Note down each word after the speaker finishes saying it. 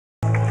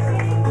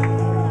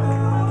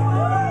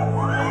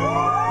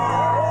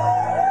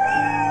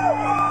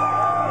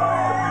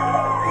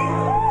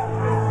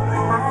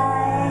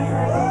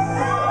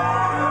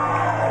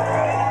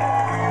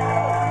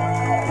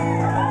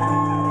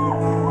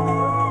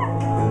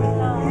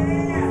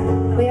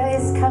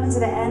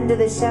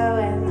end of the show,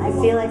 and I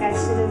feel like I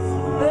should have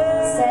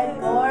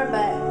said more,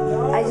 but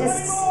I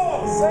just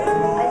but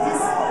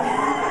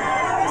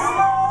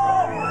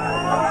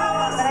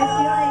I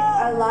feel like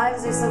our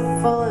lives are so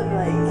full of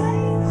like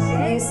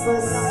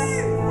useless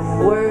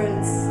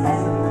words,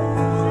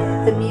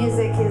 and the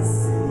music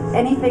is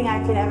anything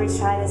I could ever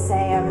try to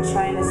say, I'm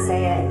trying to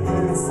say it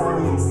in the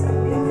song.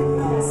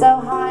 So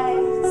hi,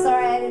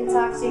 sorry I didn't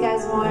talk to you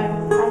guys more. I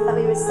thought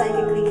we were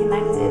psychically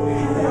connected.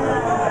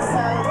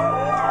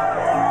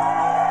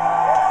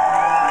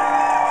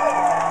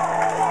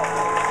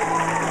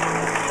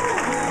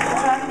 We're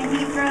driving to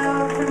Heathrow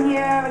from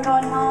here, we're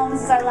going home.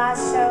 This is our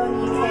last show in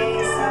the UK,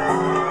 so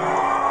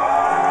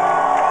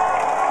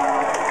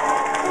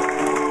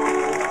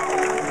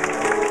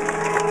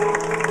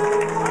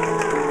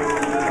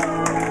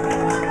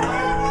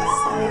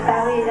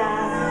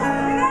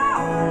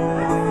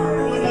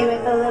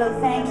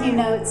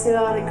to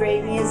all the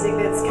great music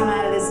that's come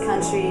out of this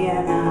country,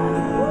 and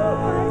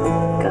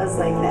it goes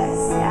like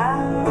this, yeah?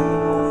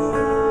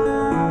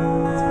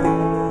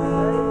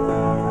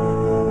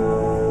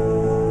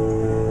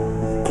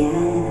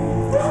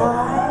 Get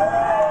high,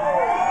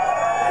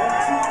 get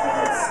too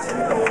close to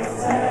the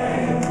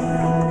flame,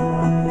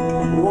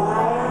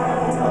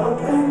 wide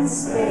open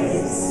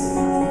space,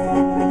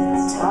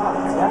 talk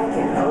like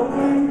an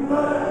open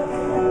book,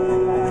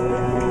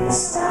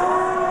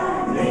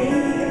 start me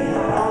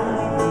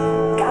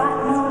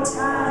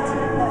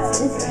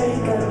to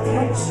take a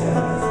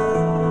picture.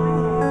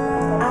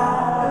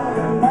 I'll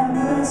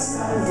remember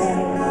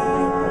someday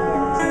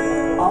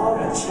all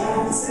the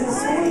chances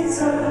we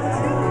took.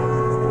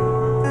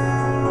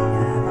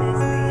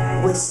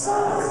 We're so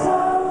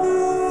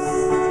close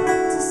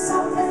to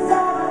something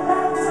that I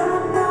left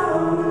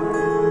unknown.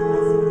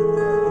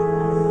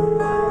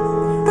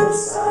 We're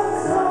so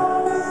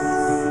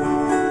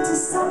close to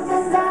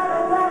something that I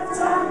left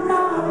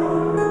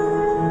unknown.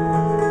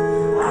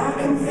 I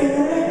can feel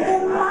it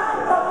in my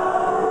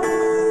bones.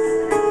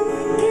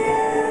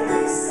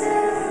 Gimme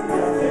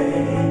sympathy.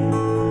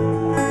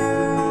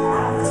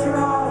 After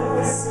all of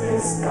this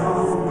is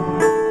gone,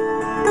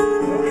 who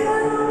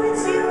would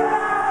you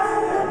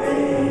rather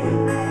be?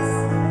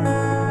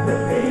 The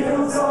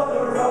Beatles or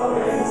the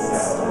Rolling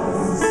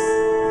Stones?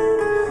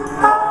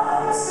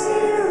 Oh,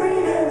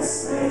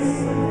 seriously,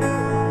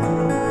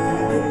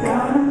 you're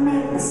gonna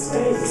make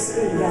mistakes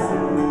for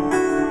young.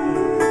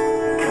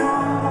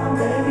 Come on,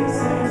 baby,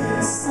 play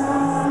me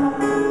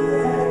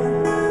something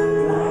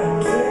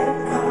like Here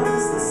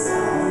Comes the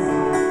Sun.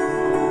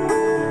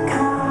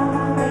 Come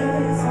on,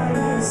 baby, play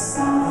me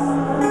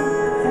something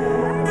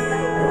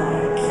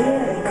like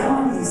Here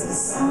Comes the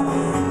Sun.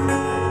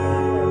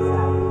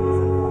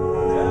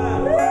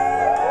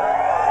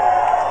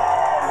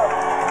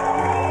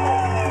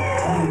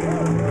 Go,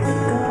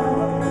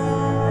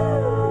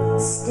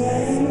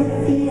 stay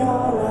with the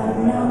all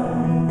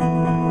unknown,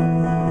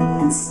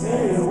 and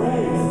stay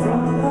away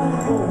from the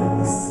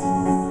hooks.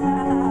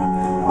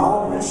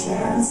 All the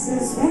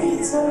chances we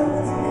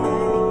took,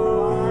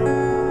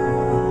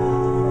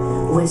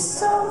 we're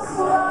so